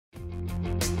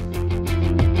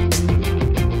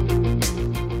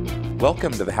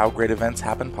Welcome to the How Great Events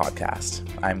Happen podcast.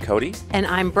 I'm Cody. And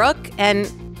I'm Brooke. And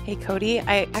hey, Cody,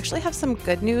 I actually have some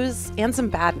good news and some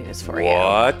bad news for you.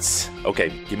 What? Okay,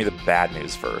 give me the bad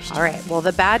news first. All right. Well,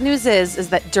 the bad news is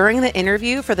that during the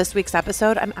interview for this week's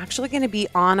episode, I'm actually going to be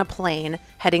on a plane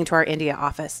heading to our India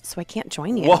office, so I can't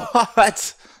join you.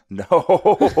 What?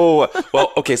 No.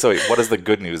 Well, okay, so wait, what is the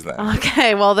good news then?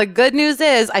 Okay, well, the good news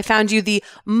is I found you the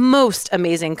most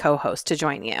amazing co-host to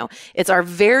join you. It's our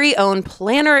very own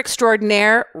planner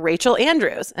extraordinaire, Rachel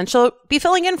Andrews, and she'll be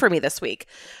filling in for me this week.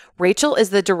 Rachel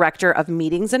is the director of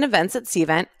meetings and events at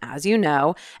Cvent, as you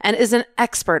know, and is an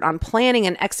expert on planning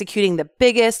and executing the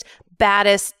biggest,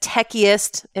 baddest,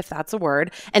 techiest, if that's a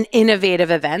word, and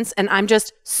innovative events. And I'm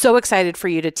just so excited for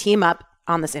you to team up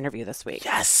on this interview this week.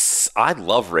 Yes, I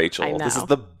love Rachel. I know. This is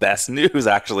the best news,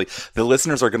 actually. The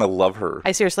listeners are going to love her.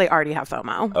 I seriously already have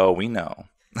FOMO. Oh, we know.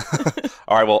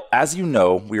 All right, well, as you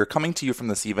know, we are coming to you from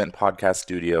the Cvent podcast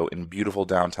studio in beautiful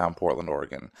downtown Portland,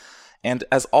 Oregon. And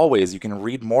as always, you can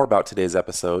read more about today's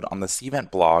episode on the Cvent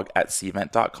blog at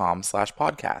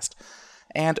cvent.com/podcast.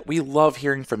 And we love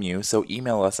hearing from you, so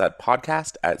email us at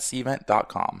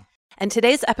podcast@cvent.com. And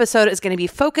today's episode is going to be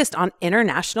focused on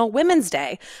International Women's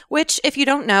Day, which, if you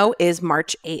don't know, is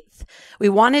March 8th. We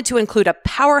wanted to include a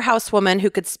powerhouse woman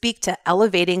who could speak to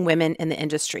elevating women in the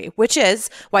industry, which is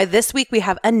why this week we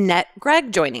have Annette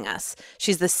Gregg joining us.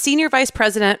 She's the Senior Vice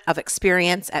President of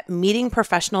Experience at Meeting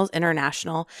Professionals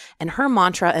International, and her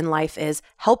mantra in life is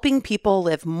helping people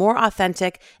live more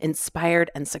authentic, inspired,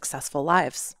 and successful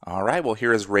lives. All right, well,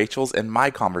 here is Rachel's and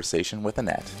my conversation with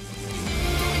Annette.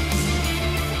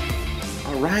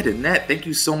 All right, Annette, thank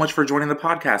you so much for joining the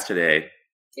podcast today.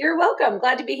 You're welcome.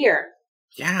 Glad to be here.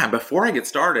 Yeah, before I get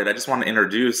started, I just want to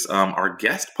introduce our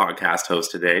guest podcast host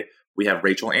today. We have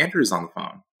Rachel Andrews on the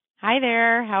phone. Hi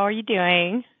there. How are you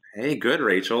doing? Hey, good,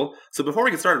 Rachel. So before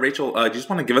we get started, Rachel, do you just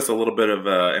want to give us a little bit of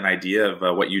an idea of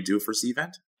what you do for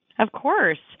Cvent? Of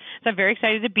course. So I'm very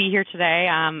excited to be here today.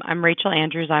 I'm Rachel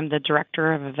Andrews. I'm the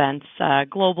Director of Events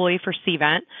globally for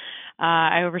Cvent.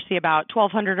 I oversee about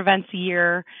 1,200 events a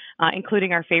year,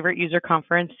 including our favorite user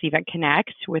conference, Cvent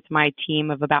Connect, with my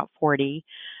team of about 40.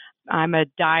 I'm a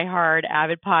diehard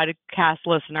avid podcast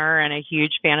listener and a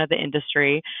huge fan of the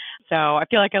industry. So I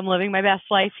feel like I'm living my best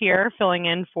life here, filling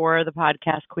in for the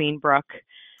podcast queen, Brooke.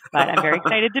 But I'm very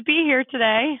excited to be here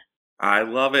today. I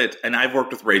love it. And I've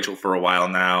worked with Rachel for a while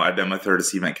now. I've been with her to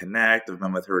Cvent Connect. I've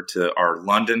been with her to our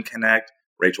London Connect.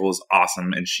 Rachel is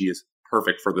awesome, and she is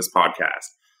perfect for this podcast.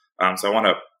 So I want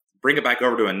to bring it back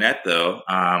over to Annette, though.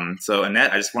 So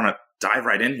Annette, I just want to dive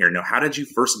right in here. Now, how did you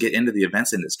first get into the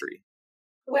events industry?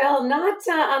 Well, not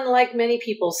unlike many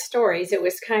people's stories. It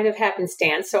was kind of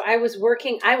happenstance. So I was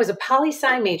a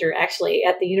poli-sci major, actually,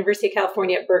 at the University of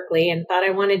California at Berkeley, and thought I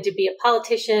wanted to be a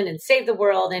politician and save the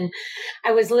world. And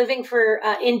I was living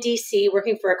in D.C.,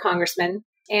 working for a congressman,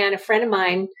 and a friend of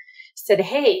mine said,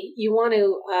 "Hey, you want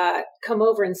to come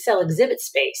over and sell exhibit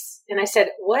space?" And I said,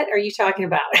 "What are you talking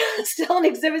about? Still an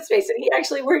exhibit space?" And he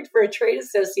actually worked for a trade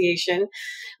association.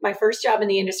 My first job in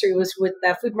the industry was with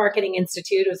the Food Marketing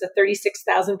Institute. It was a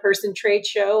 36,000 person trade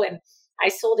show, and I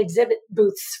sold exhibit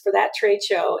booths for that trade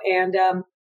show. And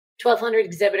 1,200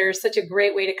 exhibitors, such a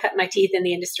great way to cut my teeth in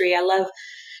the industry. I love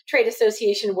trade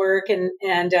association work, and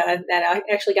that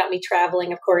actually got me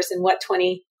traveling, of course, and what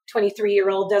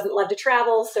 23-year-old doesn't love to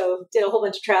travel, so did a whole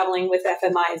bunch of traveling with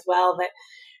FMI as well. But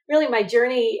really, my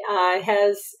journey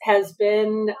has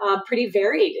been pretty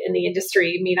varied in the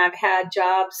industry. I mean, I've had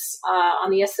jobs on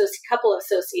the couple of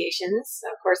associations.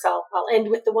 Of course, I'll end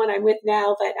with the one I'm with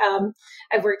now. But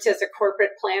I've worked as a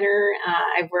corporate planner.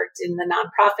 I've worked in the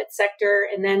nonprofit sector,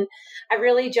 and then I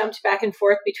really jumped back and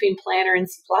forth between planner and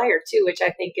supplier too, which I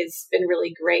think has been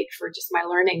really great for just my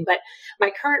learning. But my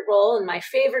current role, and my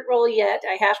favorite role yet,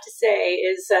 I have to say,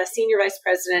 is Senior Vice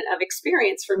President of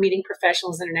Experience for Meeting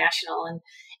Professionals International. And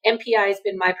MPI has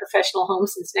been my professional home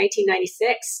since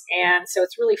 1996, and so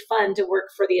it's really fun to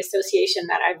work for the association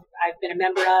that I've been a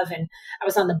member of, and I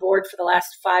was on the board for the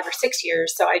last 5 or 6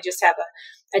 years. So I just have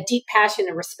a deep passion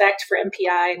and respect for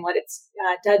MPI and what it's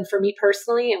done for me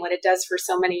personally, and what it does for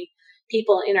so many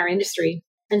people in our industry.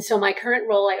 And so my current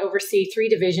role, I oversee 3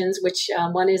 divisions, which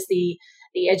one is the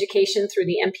education through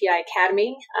the MPI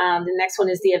Academy. The next one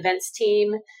is the events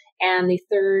team. And the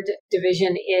third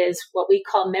division is what we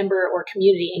call member or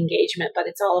community engagement, but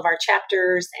it's all of our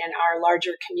chapters and our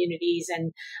larger communities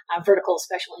and vertical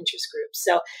special interest groups.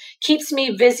 So keeps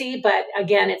me busy, but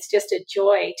again, it's just a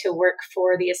joy to work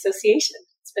for the association.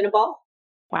 It's been a ball.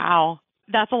 Wow.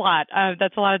 That's a lot.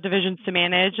 That's a lot of divisions to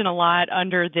manage and a lot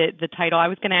under the title. I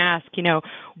was going to ask,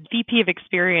 VP of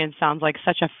Experience sounds like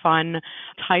such a fun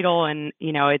title. And,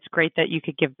 it's great that you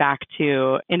could give back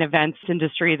to an events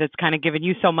industry that's kind of given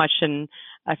you so much. And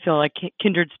I feel like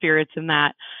kindred spirits in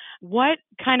that. What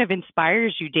kind of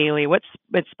inspires you daily? What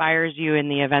inspires you in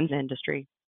the events industry?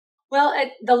 Well,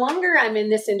 the longer I'm in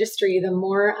this industry, the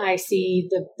more I see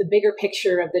the bigger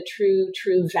picture of the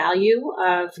true value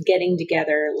of getting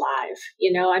together live.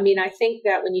 I think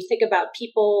that when you think about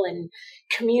people and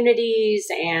communities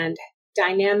and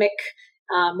dynamic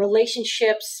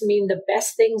relationships, the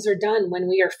best things are done when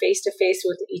we are face to face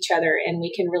with each other and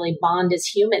we can really bond as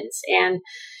humans. And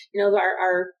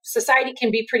our society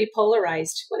can be pretty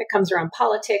polarized when it comes around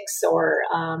politics or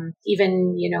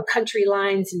even, country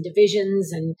lines and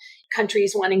divisions and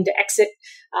countries wanting to exit,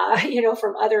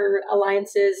 from other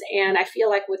alliances. And I feel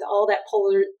like with all that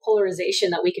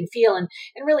polarization that we can feel, and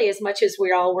really as much as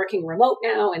we're all working remote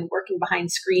now and working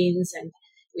behind screens, and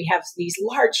we have these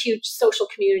large, huge social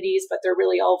communities, but they're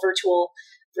really all virtual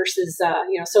versus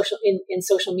social in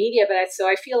social media. But so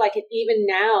I feel like it even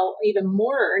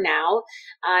more now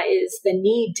is the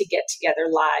need to get together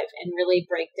live and really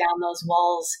break down those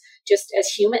walls just as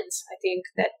humans. I think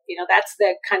that that's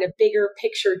the kind of bigger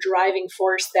picture driving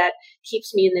force that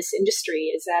keeps me in this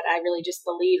industry, is that I really just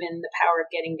believe in the power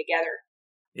of getting together.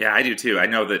 Yeah, I do too. I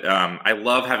know that I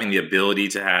love having the ability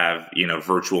to have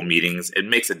virtual meetings. It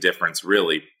makes a difference,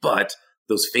 really, but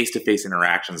those face-to-face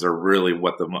interactions are really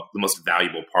what the most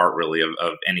valuable part, really,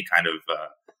 of any kind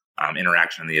of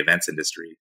interaction in the events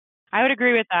industry. I would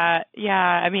agree with that.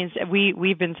 Yeah,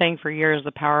 we've been saying for years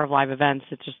the power of live events.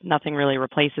 It's just nothing really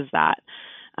replaces that,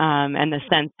 and the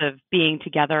sense of being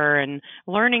together and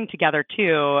learning together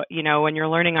too. When you're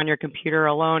learning on your computer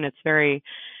alone, it's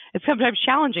sometimes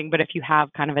challenging. But if you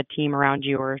have kind of a team around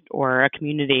you or a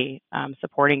community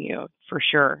supporting you, for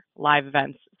sure, live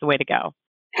events is the way to go.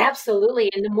 Absolutely.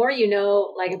 And the more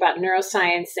about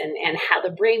neuroscience and how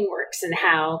the brain works and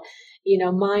how,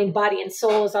 mind, body, and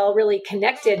soul is all really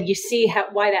connected, you see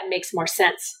why that makes more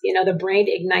sense. The brain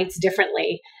ignites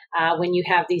differently when you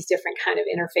have these different kind of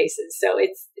interfaces. So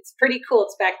it's pretty cool.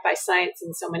 It's backed by science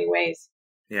in so many ways.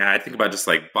 Yeah, I think about just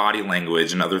like body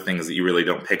language and other things that you really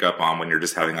don't pick up on when you're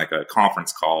just having like a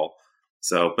conference call.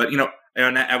 So, but,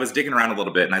 I was digging around a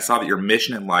little bit and I saw that your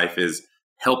mission in life is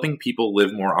helping people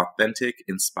live more authentic,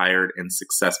 inspired, and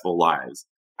successful lives.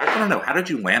 I want to know, how did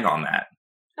you land on that?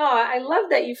 Oh, I love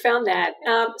that you found that.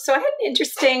 So I had an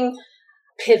interesting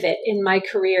pivot in my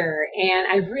career, and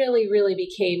I really, really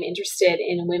became interested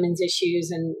in women's issues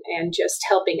and just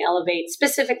helping elevate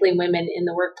specifically women in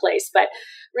the workplace, but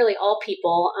really all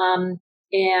people.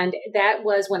 And that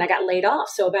was when I got laid off.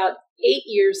 So about 8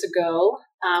 years ago,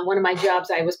 one of my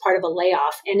jobs, I was part of a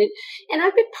layoff, and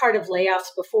I've been part of layoffs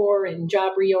before and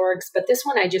job reorgs, but this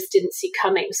one I just didn't see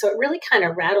coming. So it really kind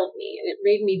of rattled me, and it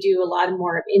made me do a lot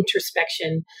more of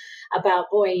introspection about,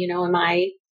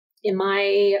 am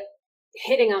I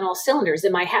hitting on all cylinders?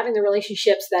 Am I having the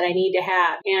relationships that I need to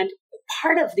have? And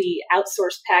part of the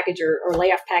outsourced package or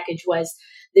layoff package was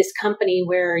this company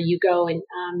where you go and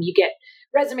you get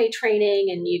resume training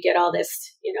and you get all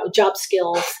this, job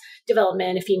skills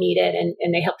development if you need it,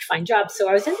 and they help you find jobs. So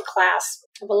I was in the class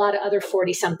of a lot of other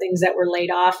 40-somethings that were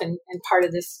laid off and part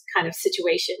of this kind of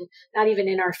situation, not even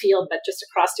in our field, but just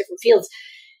across different fields.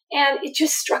 And it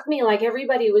just struck me like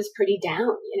everybody was pretty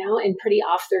down, and pretty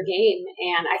off their game.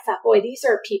 And I thought, boy, these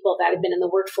are people that have been in the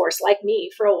workforce like me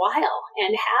for a while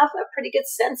and have a pretty good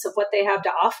sense of what they have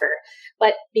to offer.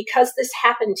 But because this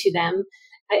happened to them,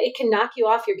 it can knock you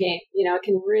off your game. It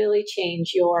can really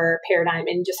change your paradigm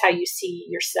and just how you see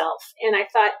yourself. And I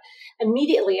thought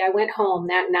immediately, I went home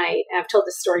that night. I've told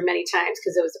this story many times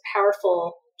because it was a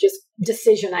powerful just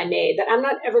decision I made, that I'm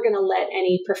not ever going to let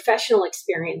any professional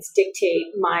experience dictate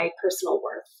my personal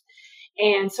worth.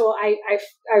 And so I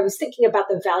was thinking about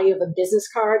the value of a business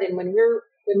card. And when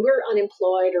we're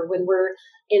unemployed or when we're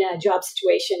in a job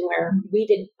situation where we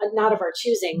did not of our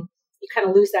choosing, you kind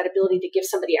of lose that ability to give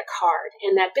somebody a card.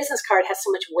 And that business card has so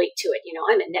much weight to it.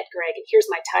 I'm Annette Gregg, and here's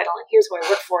my title, and here's what I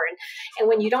work for. And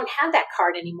when you don't have that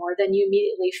card anymore, then you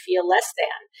immediately feel less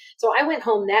than. So I went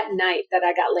home that night that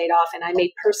I got laid off, and I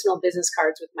made personal business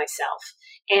cards with myself.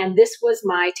 And this was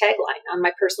my tagline on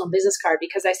my personal business card,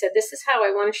 because I said, this is how I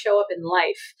want to show up in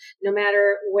life, no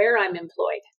matter where I'm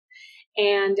employed.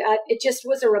 And it just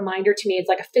was a reminder to me. It's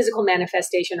like a physical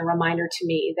manifestation, a reminder to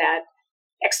me that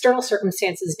external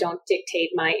circumstances don't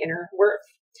dictate my inner worth.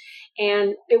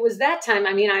 And it was that time,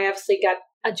 I obviously got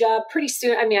a job pretty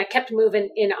soon. I kept moving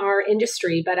in our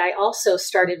industry, but I also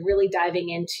started really diving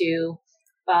into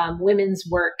women's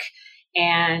work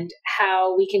and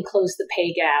how we can close the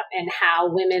pay gap and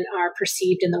how women are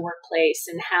perceived in the workplace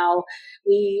and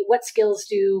what skills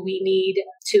do we need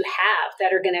to have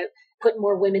that are going to put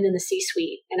more women in the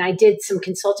C-suite. And I did some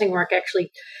consulting work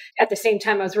actually at the same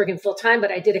time I was working full time, but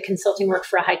I did a consulting work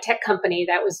for a high tech company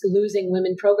that was losing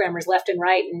women programmers left and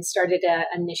right and started an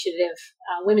initiative,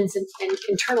 an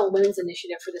internal women's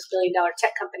initiative for this $1 billion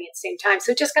tech company at the same time.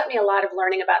 So it just got me a lot of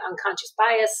learning about unconscious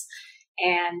bias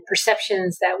and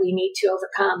perceptions that we need to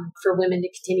overcome for women to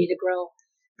continue to grow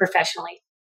professionally.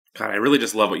 God, I really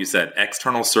just love what you said.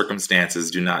 External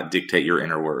circumstances do not dictate your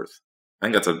inner worth. I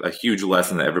think that's a huge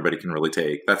lesson that everybody can really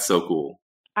take. That's so cool.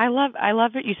 I love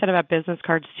what you said about business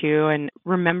cards too, and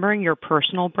remembering your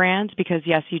personal brand, because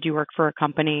yes, you do work for a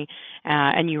company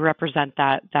and you represent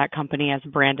that company as a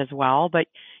brand as well, but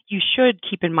you should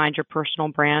keep in mind your personal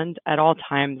brand at all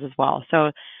times as well.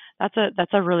 So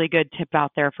that's a really good tip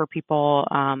out there for people,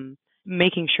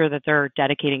 making sure that they're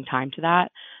dedicating time to that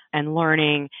and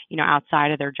learning,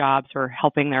 outside of their jobs or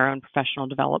helping their own professional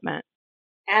development.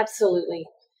 Absolutely.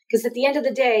 Because at the end of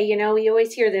the day, we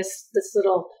always hear this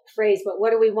little phrase, but what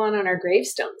do we want on our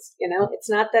gravestones? It's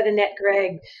not that Annette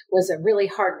Gregg was a really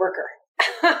hard worker.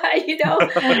 I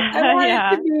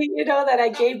wanted to be, that I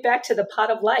gave back to the pot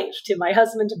of life, to my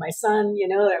husband, to my son,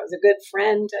 that I was a good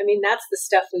friend. I mean, that's the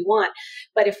stuff we want.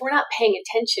 But if we're not paying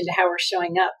attention to how we're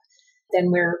showing up,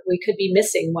 then we could be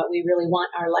missing what we really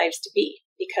want our lives to be,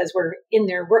 because we're in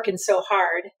there working so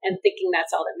hard and thinking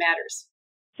that's all that matters.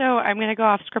 So I'm going to go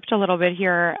off script a little bit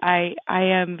here. I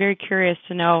am very curious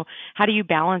to know, how do you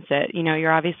balance it?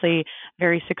 You're obviously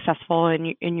very successful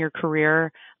in your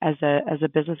career as a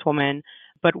businesswoman,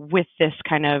 but with this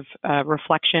kind of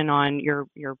reflection on your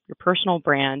personal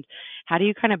brand, how do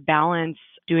you kind of balance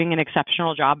doing an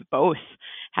exceptional job at both?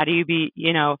 How do you be,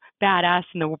 badass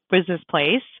in the business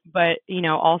place, but,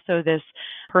 also this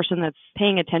person that's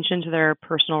paying attention to their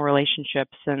personal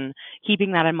relationships and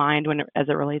keeping that in mind as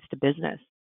it relates to business?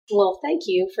 Well, thank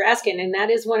you for asking. And that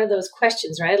is one of those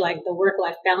questions, right? Like the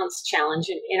work-life balance challenge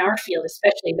in our field,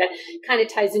 especially, that kind of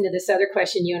ties into this other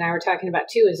question you and I were talking about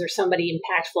too. Is there somebody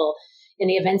impactful in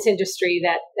the events industry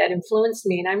that influenced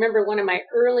me? And I remember one of my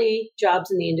early jobs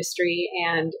in the industry,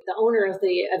 and the owner of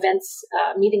the events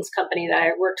meetings company that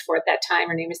I worked for at that time,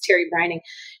 her name is Terry Brining.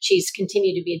 She's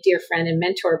continued to be a dear friend and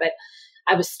mentor, but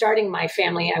I was starting my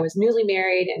family. I was newly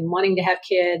married and wanting to have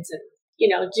kids, and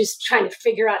just trying to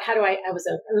figure out I was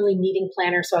an early meeting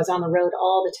planner, so I was on the road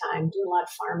all the time, doing a lot of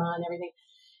pharma and everything.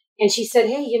 And she said,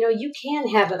 hey, you can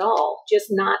have it all, just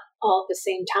not all at the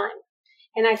same time.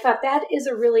 And I thought that is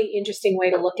a really interesting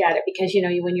way to look at it, because,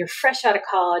 when you're fresh out of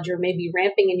college or maybe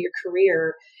ramping in your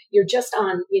career, you're just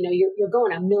on, you're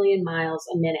going 1,000,000 miles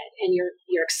a minute, and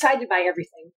you're excited by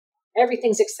everything.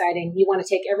 Everything's exciting. You want to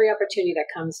take every opportunity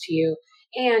that comes to you.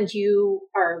 And you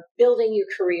are building your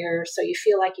career, so you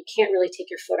feel like you can't really take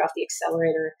your foot off the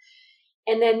accelerator.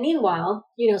 And then meanwhile,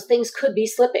 things could be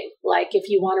slipping. Like if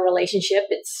you want a relationship,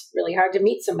 it's really hard to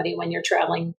meet somebody when you're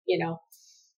traveling,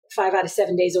 5 out of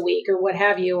 7 days a week or what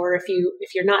have you, or if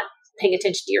you're not paying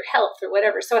attention to your health or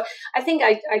whatever. So I think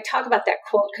I talk about that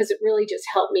quote because it really just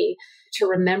helped me to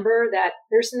remember that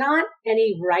there's not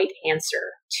any right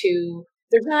answer to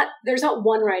There's not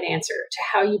one right answer to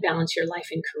how you balance your life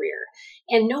and career.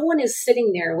 And no one is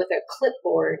sitting there with a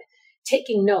clipboard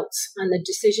taking notes on the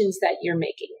decisions that you're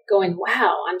making, going,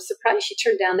 wow, I'm surprised she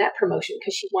turned down that promotion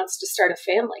because she wants to start a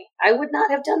family. I would not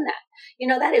have done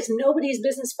that. That is nobody's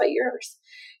business but yours.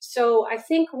 So I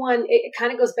think it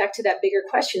kind of goes back to that bigger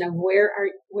question of where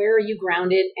are you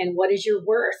grounded and what is your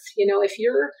worth? If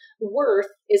your worth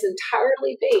is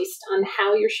entirely based on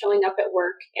how you're showing up at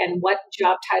work and what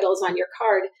job title is on your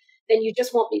card, then you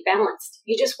just won't be balanced.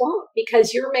 You just won't,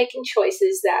 because you're making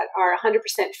choices that are 100%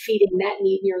 feeding that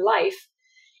need in your life,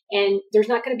 and there's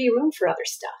not going to be room for other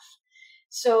stuff.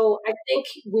 So I think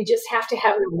we just have to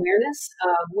have an awareness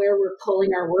of where we're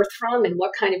pulling our worth from and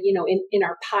what kind of, in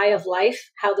our pie of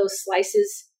life, how those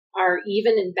slices are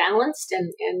even and balanced.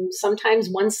 And sometimes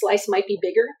one slice might be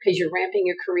bigger because you're ramping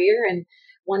your career, and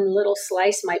one little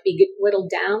slice might be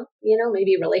whittled down,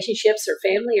 maybe relationships or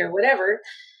family or whatever.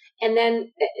 And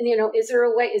then, is there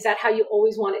a way, is that how you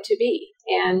always want it to be?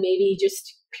 And maybe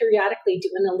just periodically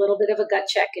doing a little bit of a gut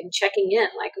check and checking in,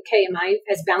 like, okay, am I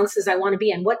as balanced as I want to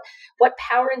be? And what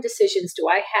power and decisions do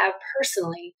I have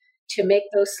personally to make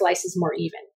those slices more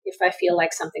even if I feel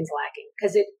like something's lacking?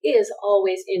 Because it is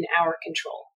always in our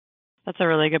control. That's a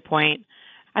really good point.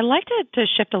 I'd like to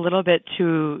shift a little bit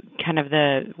to kind of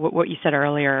what you said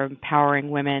earlier,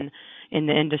 empowering women in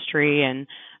the industry. And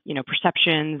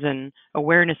perceptions and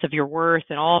awareness of your worth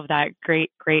and all of that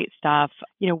great stuff.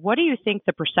 What do you think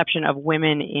the perception of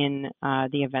women in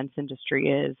the events industry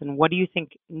is, and what do you think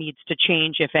needs to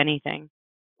change, if anything?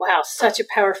 Wow, such a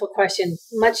powerful question.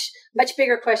 Much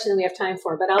bigger question than we have time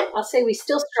for, but I'll say we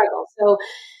still struggle. So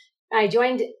I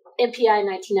joined MPI in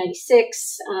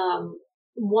 1996.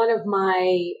 One of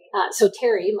my, so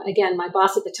Terry, again, my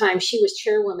boss at the time, she was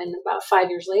chairwoman about 5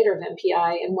 years later of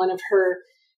MPI. And one of her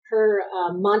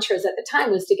mantras at the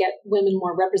time was to get women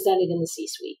more represented in the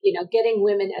C-suite, getting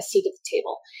women a seat at the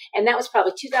table. And that was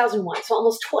probably 2001. So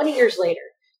almost 20 years later,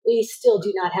 we still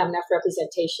do not have enough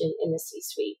representation in the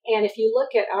C-suite. And if you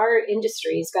look at our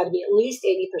industry, it's got to be at least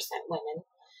 80% women.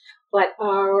 But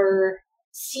our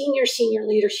senior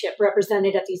leadership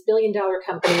represented at these billion-dollar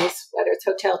companies, whether it's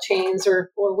hotel chains or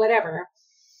whatever,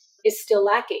 is still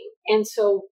lacking. And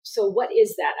so what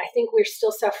is that? I think we're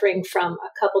still suffering from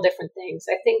a couple different things.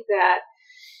 I think that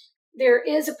there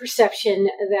is a perception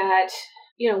that,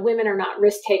 women are not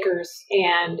risk takers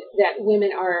and that women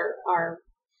are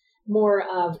more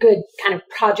of good kind of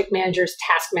project managers,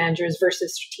 task managers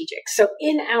versus strategic. So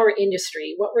in our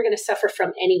industry, what we're going to suffer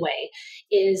from anyway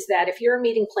is that if you're a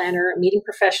meeting planner, a meeting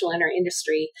professional in our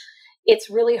industry,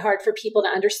 it's really hard for people to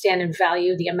understand and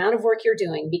value the amount of work you're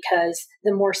doing, because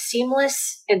the more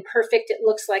seamless and perfect it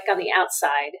looks like on the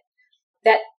outside,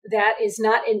 that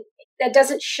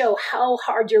doesn't show how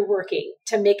hard you're working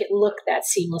to make it look that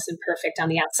seamless and perfect on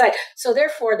the outside. So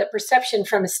therefore, the perception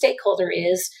from a stakeholder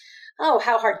is, oh,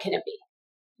 how hard can it be?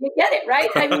 You get it, right?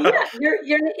 I mean, yeah,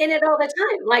 you're in it all the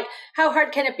time. Like, how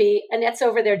hard can it be? And Annette's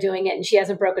over there doing it, and she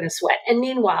hasn't broken a sweat. And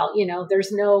meanwhile,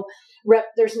 there's no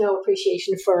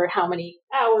appreciation for how many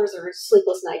hours or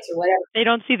sleepless nights or whatever. They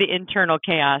don't see the internal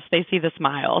chaos. They see the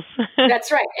smiles.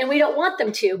 That's right. And we don't want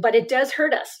them to, but it does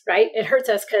hurt us, right? It hurts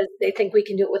us because they think we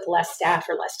can do it with less staff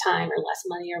or less time or less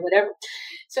money or whatever.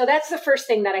 So that's the first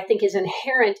thing that I think is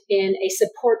inherent in a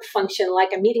support function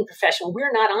like a meeting professional.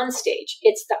 We're not on stage.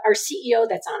 It's our CEO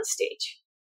that's on stage.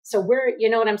 So you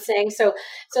know what I'm saying? So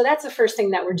that's the first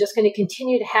thing that we're just going to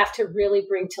continue to have to really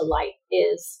bring to light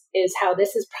is how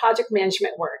this is project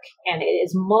management work. And it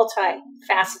is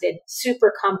multifaceted,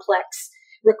 super complex,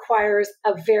 requires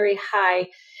a very high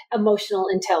emotional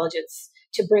intelligence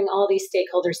to bring all these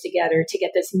stakeholders together to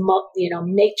get this,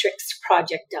 matrix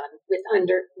project done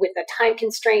with a time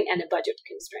constraint and a budget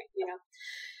constraint,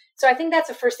 So I think that's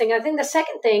the first thing. I think the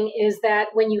second thing is that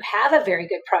when you have a very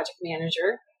good project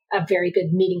manager, a very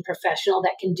good meeting professional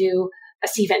that can do a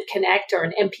Cvent Connect or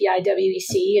an MPI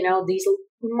WEC, these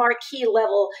marquee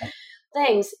level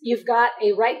things, you've got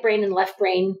a right brain and left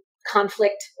brain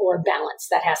conflict or balance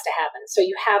that has to happen. So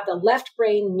you have the left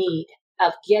brain need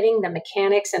of getting the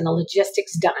mechanics and the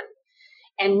logistics done.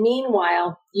 And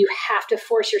meanwhile, you have to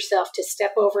force yourself to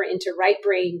step over into right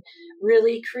brain,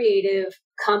 really creative,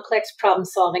 complex problem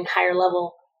solving, higher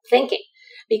level thinking.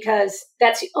 Because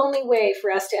that's the only way for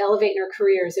us to elevate in our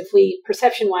careers if we,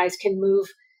 perception-wise, can move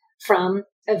from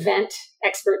event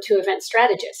expert to event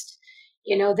strategist.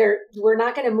 We're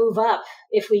not going to move up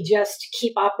if we just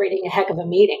keep operating a heck of a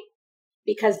meeting,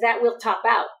 because that will top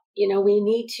out. We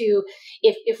need to,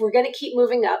 if we're going to keep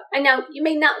moving up, I know you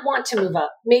may not want to move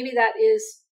up. Maybe that is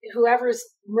whoever's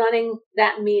running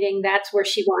that meeting, that's where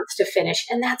she wants to finish.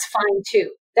 And that's fine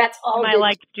too. That's all. I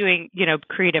like doing,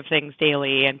 creative things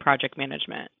daily and project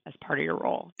management as part of your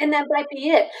role. And that might be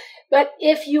it. But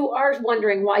if you are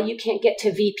wondering why you can't get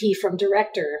to VP from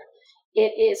director,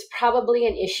 it is probably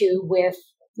an issue with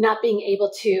not being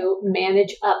able to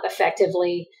manage up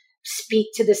effectively, speak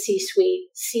to the C-suite,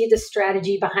 see the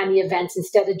strategy behind the events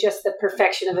instead of just the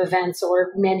perfection of events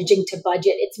or managing to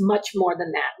budget. It's much more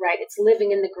than that, right? It's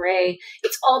living in the gray.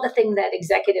 It's all the thing that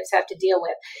executives have to deal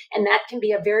with. And that can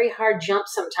be a very hard jump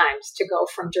sometimes to go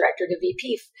from director to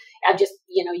VP. I just,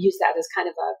 use that as kind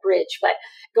of a bridge, but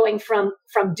going from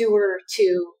doer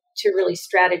to really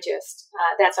strategist,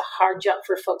 that's a hard jump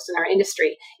for folks in our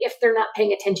industry if they're not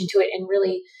paying attention to it and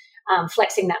really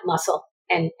flexing that muscle.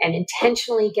 And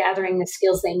intentionally gathering the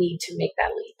skills they need to make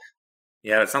that leap.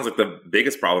 Yeah, it sounds like the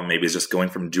biggest problem maybe is just going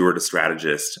from doer to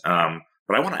strategist.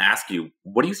 But I want to ask you,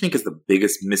 what do you think is the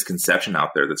biggest misconception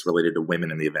out there that's related to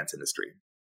women in the events industry?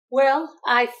 Well,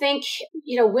 I think,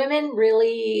 women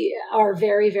really are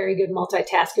very, very good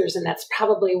multitaskers, and that's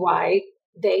probably why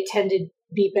they tend to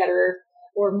be better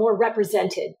or more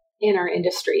represented in our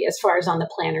industry as far as on the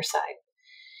planner side.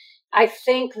 I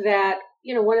think that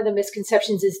one of the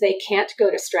misconceptions is they can't go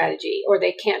to strategy, or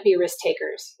they can't be risk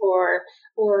takers, or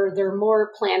they're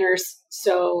more planners,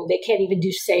 so they can't even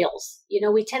do sales.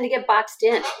 We tend to get boxed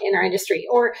in our industry,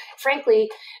 or frankly,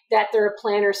 that they're a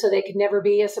planner, so they could never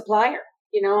be a supplier.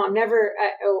 I'm never,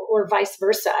 or vice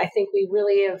versa. I think we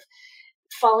really have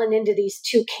fallen into these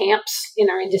two camps in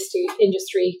our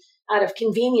industry out of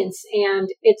convenience. And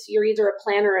you're either a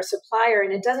planner or a supplier,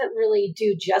 and it doesn't really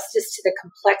do justice to the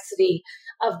complexity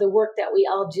of the work that we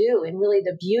all do, and really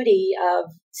the beauty of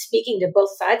speaking to both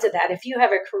sides of that. If you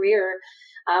have a career,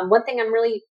 one thing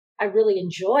I really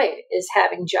enjoy is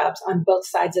having jobs on both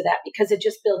sides of that, because it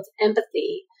just builds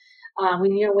empathy.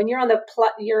 When you're on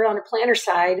a planner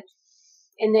side,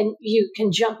 and then you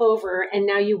can jump over and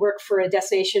now you work for a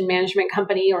destination management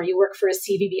company, or you work for a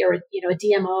CVB, or a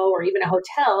DMO, or even a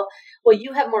hotel. Well,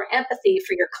 you have more empathy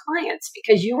for your clients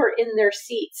because you were in their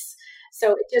seats.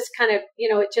 So it just kind of,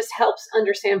 it just helps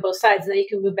understand both sides. And then you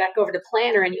can move back over to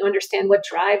planner and you understand what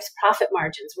drives profit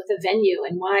margins with a venue,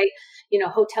 and why,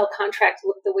 hotel contracts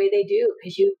look the way they do,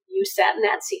 because you sat in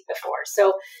that seat before.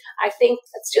 So I think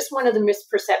that's just one of the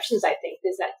misperceptions, I think,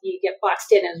 is that you get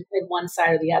boxed in one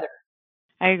side or the other.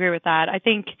 I agree with that. I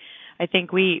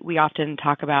think we often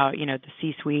talk about, the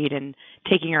C-suite and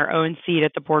taking our own seat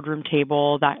at the boardroom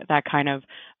table, that kind of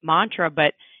mantra,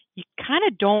 but you kind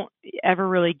of don't ever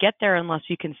really get there unless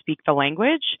you can speak the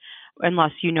language,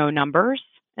 unless you know numbers,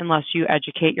 unless you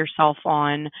educate yourself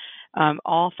on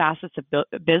all facets of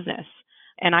business.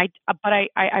 And I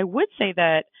would say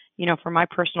that, for my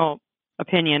personal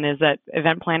opinion, is that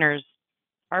event planners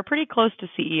are pretty close to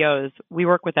CEOs. We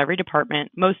work with every department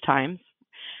most times.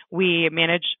 We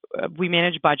manage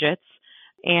budgets,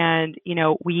 and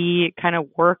we kind of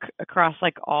work across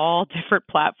like all different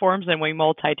platforms, and we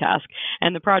multitask,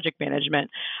 and the project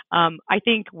management. I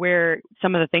think where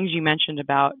some of the things you mentioned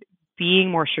about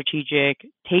being more strategic,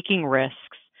 taking risks,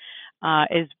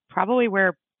 is probably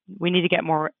where we need to get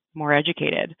more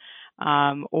educated,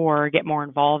 or get more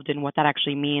involved in what that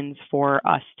actually means for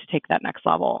us to take that next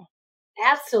level.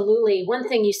 Absolutely. One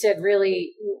thing you said, I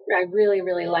really,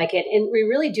 really like it. And we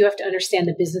really do have to understand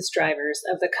the business drivers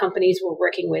of the companies we're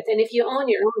working with. And if you own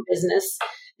your own business,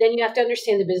 then you have to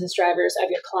understand the business drivers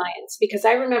of your clients. Because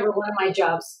I remember one of my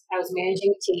jobs, I was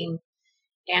managing a team,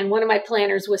 and one of my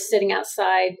planners was sitting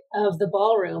outside of the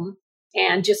ballroom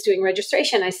and just doing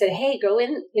registration. I said, hey, go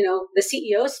in, the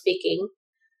CEO is speaking.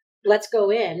 Let's go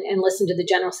in and listen to the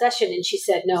general session. And she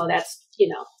said, no, that's,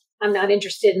 I'm not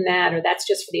interested in that, or that's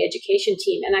just for the education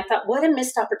team. And I thought, what a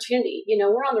missed opportunity.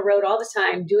 We're on the road all the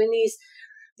time doing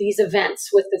these events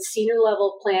with the senior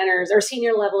level planners or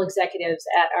senior level executives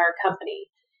at our company.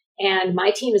 And my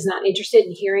team is not interested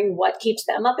in hearing what keeps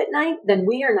them up at night, then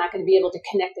we are not going to be able to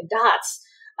connect the dots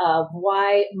of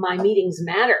why my meetings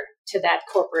matter to that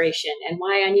corporation, and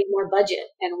why I need more budget,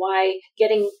 and why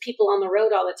getting people on the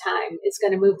road all the time is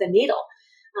going to move the needle.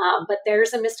 But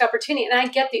there's a missed opportunity. And I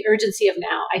get the urgency of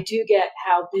now. I do get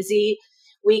how busy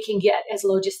we can get as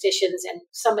logisticians, and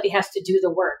somebody has to do the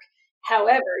work.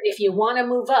 However, if you want to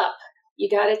move up, you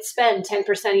got to spend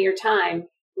 10% of your time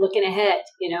looking ahead,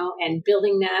 and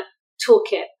building that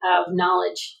toolkit of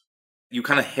knowledge. You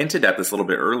kind of hinted at this a little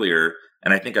bit earlier,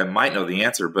 and I think I might know the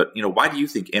answer, but, why do you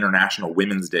think International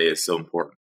Women's Day is so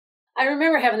important? I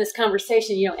remember having this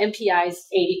conversation, MPI is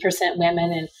 80%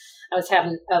 women, and I was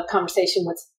having a conversation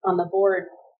on the board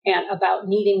and about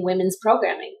needing women's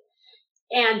programming.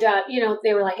 And,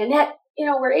 they were like, Annette,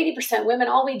 we're 80% women.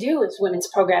 All we do is women's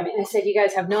programming. And I said, you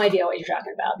guys have no idea what you're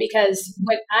talking about, because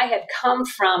when I had come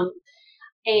from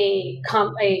a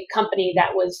company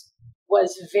that was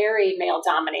very male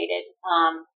dominated,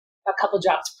 a couple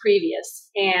jobs previous,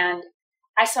 and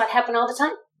I saw it happen all the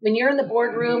time. When you're in the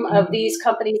boardroom of these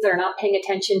companies that are not paying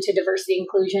attention to diversity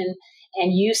inclusion,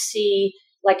 and you see,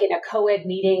 like in a co-ed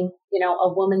meeting,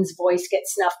 a woman's voice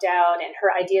gets snuffed out, and her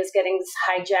ideas getting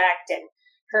hijacked, and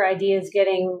her ideas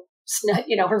getting,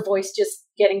 her voice just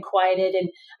getting quieted. And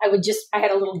I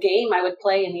had a little game I would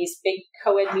play in these big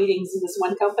co-ed meetings in this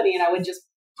one company, and I would just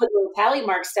put little tally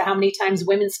marks to how many times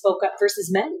women spoke up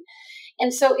versus men.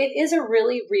 And so it is a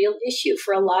really real issue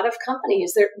for a lot of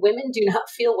companies. Women do not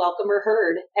feel welcome or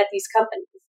heard at these companies.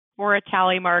 Or a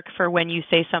tally mark for when you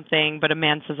say something, but a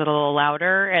man says it a little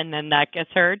louder, and then that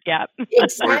gets heard. Yeah.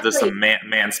 Exactly. Or there's some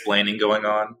mansplaining going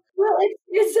on. Well,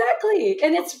 exactly.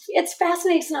 And it's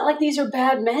fascinating. It's not like these are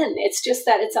bad men. It's just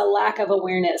that it's a lack of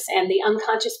awareness, and the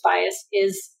unconscious bias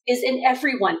is in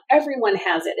everyone. Everyone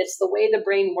has it. It's the way the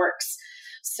brain works.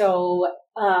 So,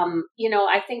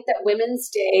 I think that Women's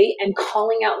Day and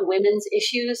calling out women's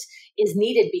issues is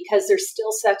needed, because there's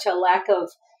still such a lack of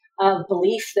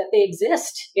belief that they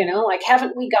exist.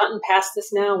 Haven't we gotten past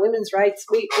this now? Women's rights,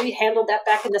 we handled that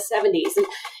back in the 70s. And,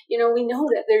 we know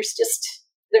that there's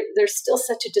still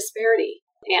such a disparity.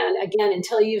 And again,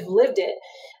 until you've lived it,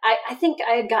 I think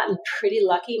I had gotten pretty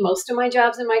lucky most of my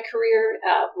jobs in my career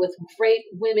with great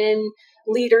women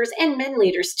leaders and men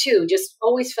leaders too. Just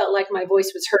always felt like my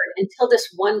voice was heard until this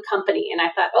one company. And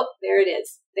I thought, oh, there it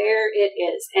is. There it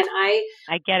is. And I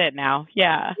get it now.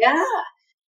 Yeah. yeah.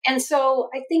 And so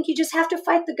I think you just have to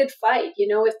fight the good fight.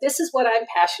 If this is what I'm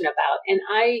passionate about, and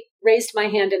I raised my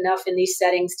hand enough in these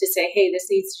settings to say, hey, this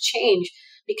needs to change,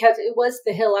 because it was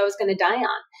the hill I was going to die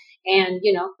on. And,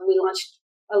 we launched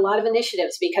a lot of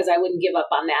initiatives because I wouldn't give up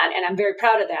on that. And I'm very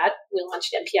proud of that. We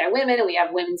launched MPI Women, and we have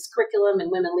women's curriculum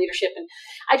and women leadership. And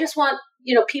I just want,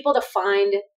 people to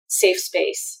find safe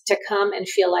space to come and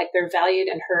feel like they're valued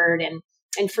and heard.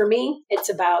 And for me, it's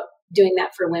about doing that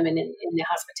for women in the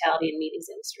hospitality and meetings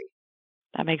industry.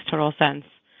 That makes total sense.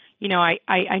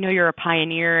 I know you're a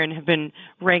pioneer and have been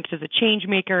ranked as a change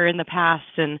maker in the past,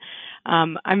 and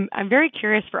I'm very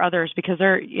curious for others, because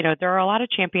there are a lot of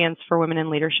champions for women in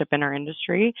leadership in our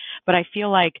industry, but I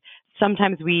feel like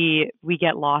sometimes we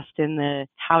get lost in the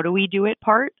how do we do it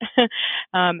part.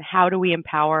 How do we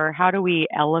empower? How do we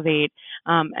elevate?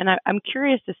 And I'm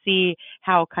curious to see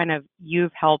how kind of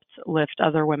you've helped lift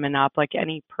other women up, like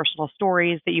any personal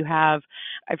stories that you have.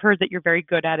 I've heard that you're very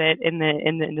good at it in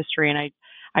the industry, and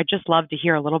I'd just love to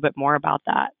hear a little bit more about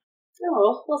that.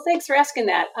 Oh, well, thanks for asking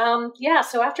that.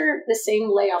 So after the same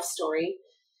layoff story,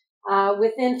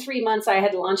 within 3 months, I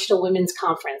had launched a women's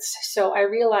conference. So I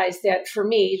realized that for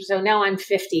me, so now I'm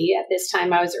 50. At this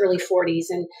time, I was early 40s.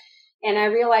 And I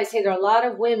realized, hey, there are a lot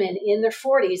of women in their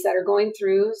 40s that are going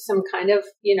through some kind of,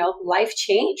 life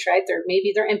change, right?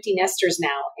 Maybe they're empty nesters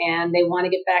now and they want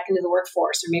to get back into the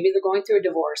workforce, or maybe they're going through a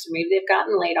divorce, or maybe they've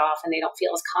gotten laid off and they don't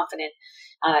feel as confident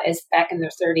as back in their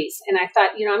 30s. And I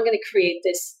thought, I'm going to create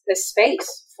this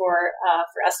space for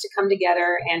us to come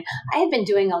together. And I had been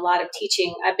doing a lot of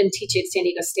teaching. I've been teaching at San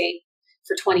Diego State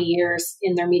for 20 years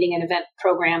in their meeting and event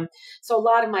program. So a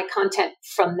lot of my content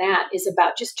from that is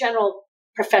about just general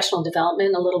professional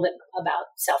development, a little bit about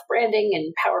self-branding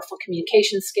and powerful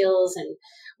communication skills and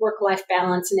work-life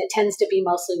balance. And it tends to be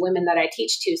mostly women that I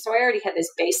teach to. So I already had this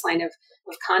baseline of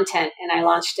content, and I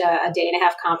launched a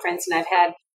day-and-a-half conference, and I've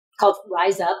had called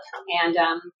Rise Up. And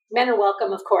men are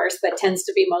welcome, of course, but tends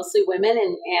to be mostly women,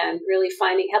 and really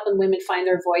helping women find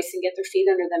their voice and get their feet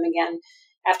under them again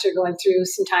after going through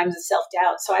some times of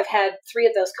self-doubt. So I've had 3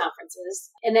 of those conferences.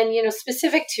 And then,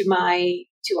 specific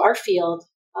to our field,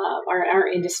 our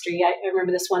industry, I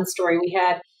remember this one story. We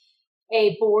had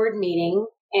a board meeting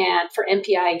and for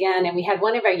MPI again, and we had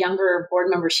one of our younger board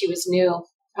members. She was new,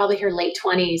 probably her late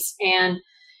 20s, and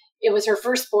it was her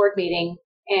first board meeting.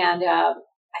 And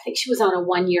I think she was on a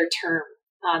 1-year term.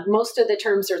 Most of the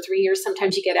terms are 3 years.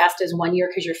 Sometimes you get asked as 1 year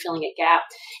because you're filling a gap.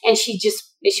 And she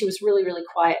was really, really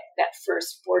quiet that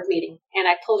first board meeting. And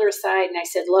I pulled her aside and I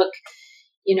said, look,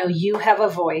 you have a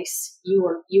voice.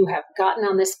 You have gotten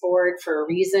on this board for a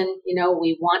reason.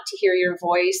 We want to hear your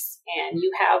voice, and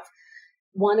you have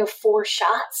one of 4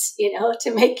 shots,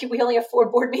 to make. We only have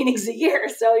 4 board meetings a year.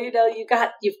 So, you've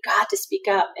got to speak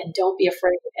up and don't be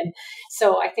afraid. And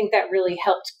so I think that really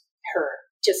helped her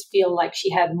just feel like she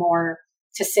had more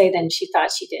to say than she thought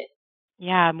she did.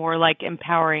 Yeah, more like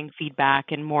empowering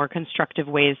feedback and more constructive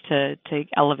ways to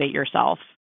elevate yourself.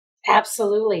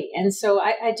 Absolutely. And so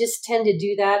I just tend to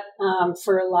do that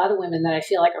for a lot of women that I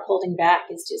feel like are holding back,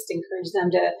 is just encourage them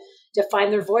to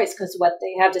find their voice, because what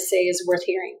they have to say is worth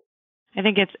hearing. I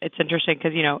think it's interesting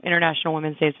because, International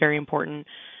Women's Day is very important,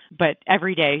 but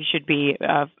every day should be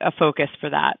a focus for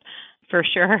that, for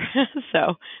sure.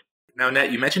 So now,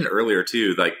 Annette, you mentioned earlier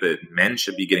too, like that men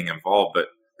should be getting involved, but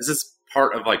this is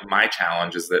part of like my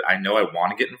challenge is that I know I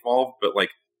want to get involved, but like,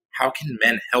 how can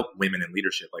men help women in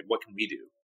leadership? Like, what can we do?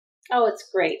 Oh, it's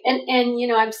great. And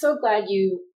I'm so glad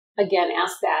you, again,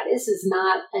 asked that. This is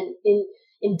not an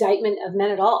indictment of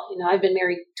men at all. I've been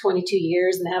married 22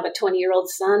 years and have a 20-year-old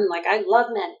son. Like, I love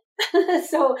men.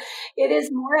 So it is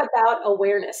more about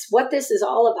awareness. What this is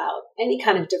all about, any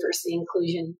kind of diversity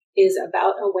inclusion, is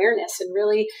about awareness and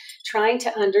really trying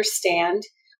to understand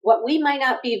what may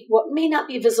not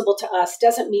be visible to us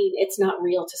doesn't mean it's not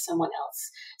real to someone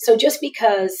else. So just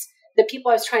because the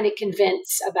people I was trying to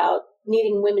convince about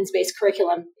needing women's-based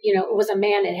curriculum, it was a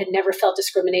man and had never felt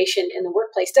discrimination in the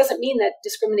workplace, doesn't mean that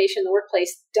discrimination in the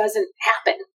workplace doesn't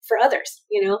happen for others,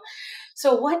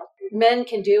 So what men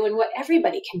can do and what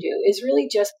everybody can do is really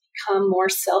just become more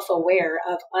self-aware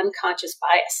of unconscious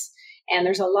bias. And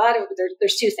there's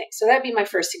there's 2 things. So that'd be my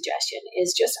first suggestion,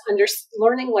 is just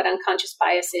learning what unconscious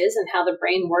bias is and how the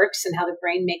brain works and how the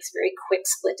brain makes very quick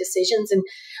split decisions, and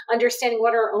understanding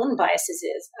what our own biases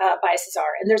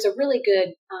are. And there's a really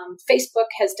good, Facebook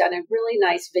has done a really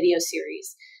nice video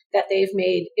series that they've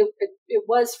made. It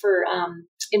was for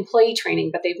employee training,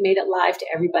 but they've made it live to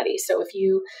everybody. So if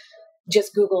you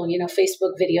just Google,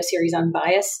 Facebook video series on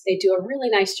bias, they do a really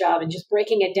nice job in just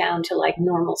breaking it down to like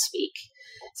normal speak.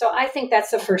 So I think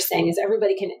that's the first thing, is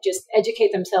everybody can just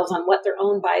educate themselves on what their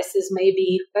own biases may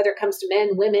be, whether it comes to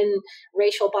men, women,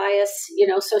 racial bias,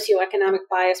 socioeconomic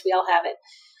bias, we all have it.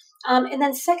 And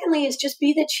then secondly is just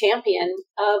be the champion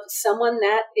of someone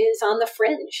that is on the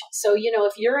fringe. So,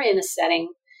 if you're in a setting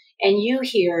and you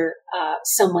hear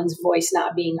someone's voice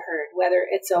not being heard, whether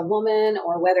it's a woman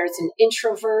or whether it's an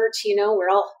introvert, we're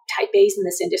all type A's in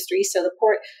this industry. So the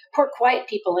poor quiet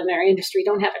people in their industry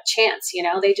don't have a chance.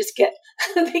 They just get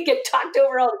they get talked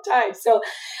over all the time. So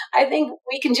I think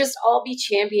we can just all be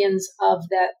champions of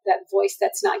that voice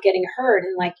that's not getting heard.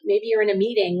 And like maybe you're in a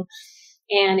meeting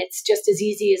and it's just as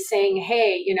easy as saying,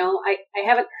 hey, I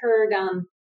haven't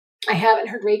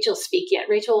heard Rachel speak yet.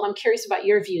 Rachel, I'm curious about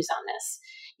your views on this.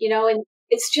 And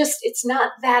it's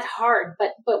not that hard,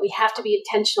 but we have to be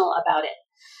intentional about it.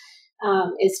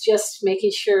 It's just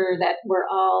making sure that we're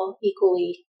all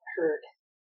equally heard.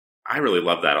 I really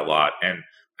love that a lot. And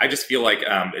I just feel like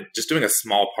just doing a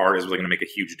small part is really going to make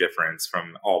a huge difference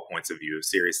from all points of view.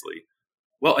 Seriously.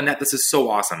 Well, Annette, this is so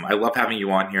awesome. I love having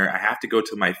you on here. I have to go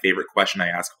to my favorite question I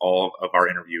ask all of our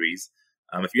interviewees.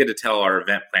 If you had to tell our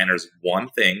event planners one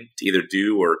thing to either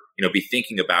do or be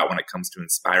thinking about when it comes to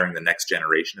inspiring the next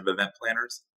generation of event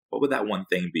planners, what would that one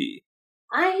thing be?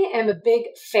 I am a big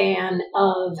fan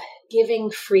of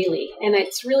giving freely, and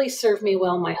it's really served me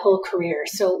well my whole career.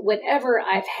 So whenever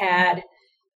I've had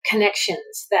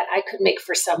connections that I could make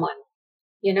for someone,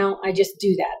 I just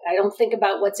do that. I don't think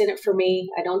about what's in it for me.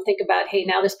 I don't think about, hey,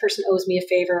 now this person owes me a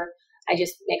favor. I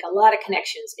just make a lot of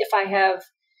connections. If I have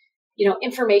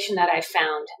information that I've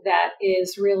found that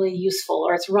is really useful,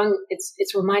 or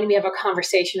it's reminding me of a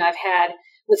conversation I've had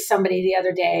with somebody the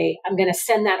other day, I'm going to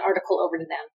send that article over to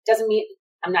them. Doesn't mean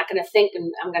I'm not going to think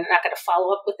and not going to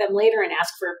follow up with them later and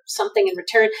ask for something in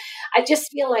return. I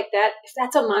just feel like that, if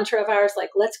that's a mantra of ours, like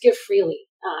let's give freely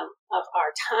of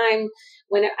our time.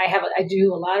 When I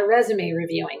do a lot of resume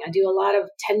reviewing. I do a lot of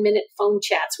 10-minute phone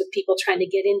chats with people trying to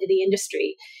get into the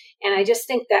industry. And I just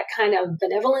think that kind of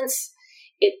benevolence,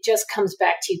 it just comes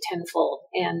back to you tenfold.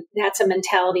 And that's a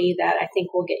mentality that I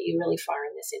think will get you really far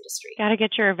in this industry. Got to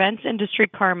get your events industry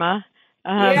karma.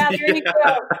 There you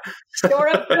go. Store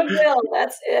up the bill.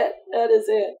 That's it. That is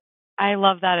it. I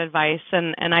love that advice.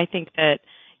 And I think that,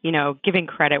 giving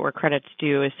credit where credit's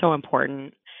due is so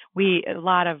important. A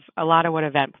lot of what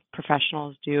event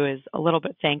professionals do is a little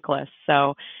bit thankless.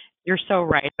 So you're so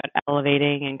right about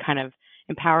elevating and kind of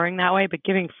empowering that way, but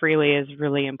giving freely is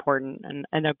really important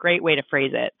and a great way to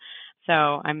phrase it. So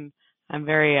I'm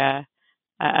very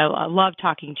I love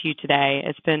talking to you today.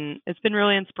 It's been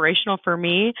really inspirational for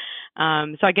me.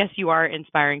 So I guess you are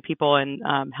inspiring people and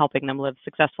helping them live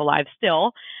successful lives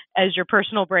still as your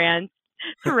personal brand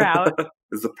throughout.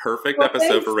 It's the perfect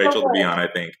episode for Rachel to be on, I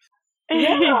think.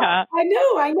 Yeah. I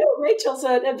know. Rachel's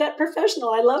an event professional.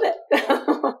 I love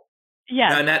it. Yeah.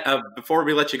 Now, Annette, before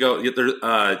we let you go,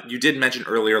 you did mention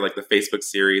earlier, like the Facebook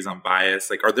series on bias.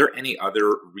 Like, are there any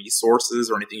other resources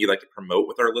or anything you'd like to promote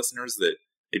with our listeners that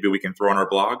maybe we can throw on our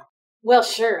blog? Well,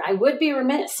 sure. I would be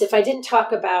remiss if I didn't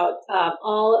talk about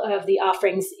all of the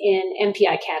offerings in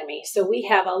MPI Academy. So we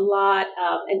have a lot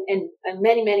and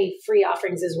many, many free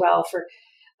offerings as well for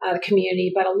the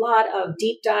community, but a lot of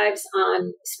deep dives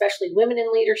on especially women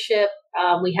in leadership.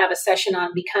 We have a session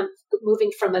on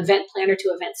moving from event planner to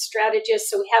event strategist.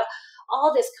 So we have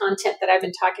all this content that I've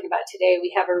been talking about today.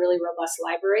 We have a really robust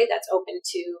library that's open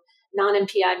to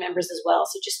non-MPI members as well.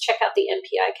 So just check out the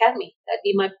MPI Academy. That'd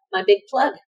be my big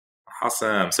plug.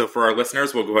 Awesome. So for our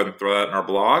listeners, we'll go ahead and throw that in our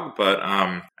blog. But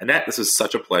Annette, this was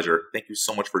such a pleasure. Thank you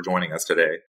so much for joining us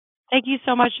today. Thank you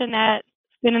so much, Annette.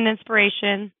 It's been an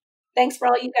inspiration. Thanks for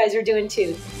all you guys are doing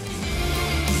too.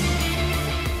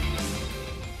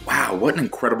 Wow, what an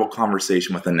incredible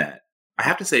conversation with Annette. I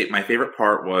have to say, my favorite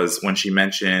part was when she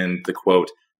mentioned the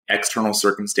quote, "External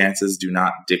circumstances do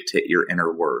not dictate your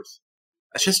inner worth."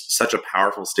 That's just such a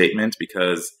powerful statement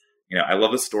because, I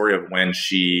love the story of when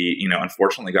she,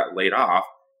 unfortunately got laid off,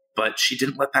 but she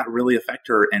didn't let that really affect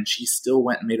her. And she still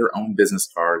went and made her own business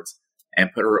cards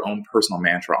and put her own personal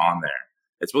mantra on there.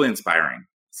 It's really inspiring.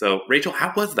 So, Rachel,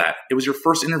 how was that? It was your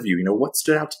first interview. What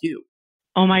stood out to you?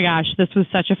 Oh my gosh, this was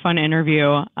such a fun interview.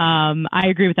 I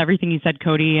agree with everything you said,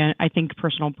 Cody. I think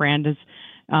personal brand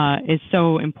is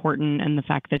so important, and the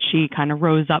fact that she kind of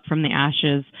rose up from the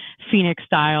ashes, Phoenix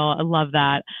style. I love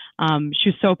that. She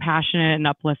was so passionate and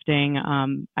uplifting.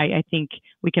 I think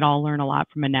we could all learn a lot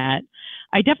from Annette.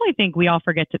 I definitely think we all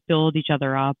forget to build each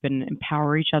other up and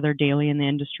empower each other daily in the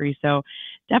industry. So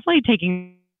definitely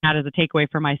taking that as a takeaway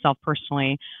for myself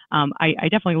personally. I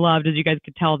definitely loved, as you guys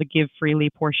could tell, the give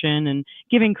freely portion and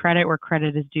giving credit where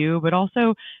credit is due, but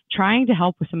also trying to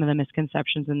help with some of the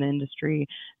misconceptions in the industry,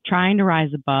 trying to rise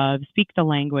above, speak the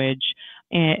language,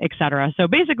 etc. So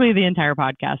basically the entire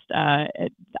podcast,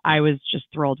 I was just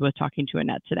thrilled with talking to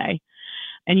Annette today.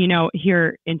 And,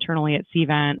 here internally at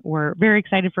Cvent, we're very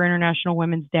excited for International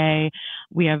Women's Day.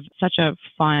 We have such a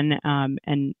fun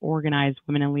and organized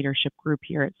women in leadership group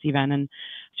here at Cvent, and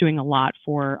doing a lot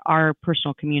for our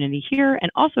personal community here. And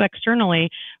also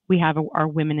externally, we have our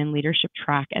Women in Leadership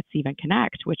track at Cvent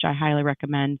Connect, which I highly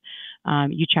recommend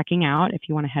you checking out if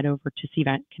you want to head over to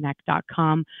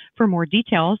cventconnect.com for more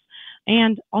details.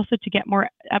 And also to get more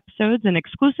episodes and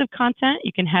exclusive content,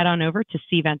 you can head on over to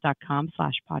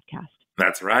cvent.com/podcast.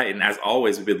 That's right. And as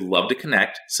always, we would love to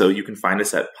connect. So you can find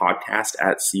us at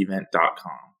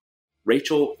podcast@cvent.com.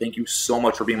 Rachel, thank you so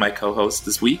much for being my co-host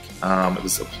this week. It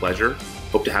was a pleasure.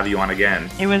 Hope to have you on again.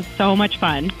 It was so much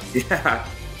fun. Yeah.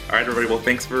 All right, everybody. Well,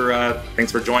 thanks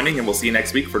for joining, and we'll see you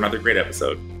next week for another great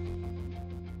episode.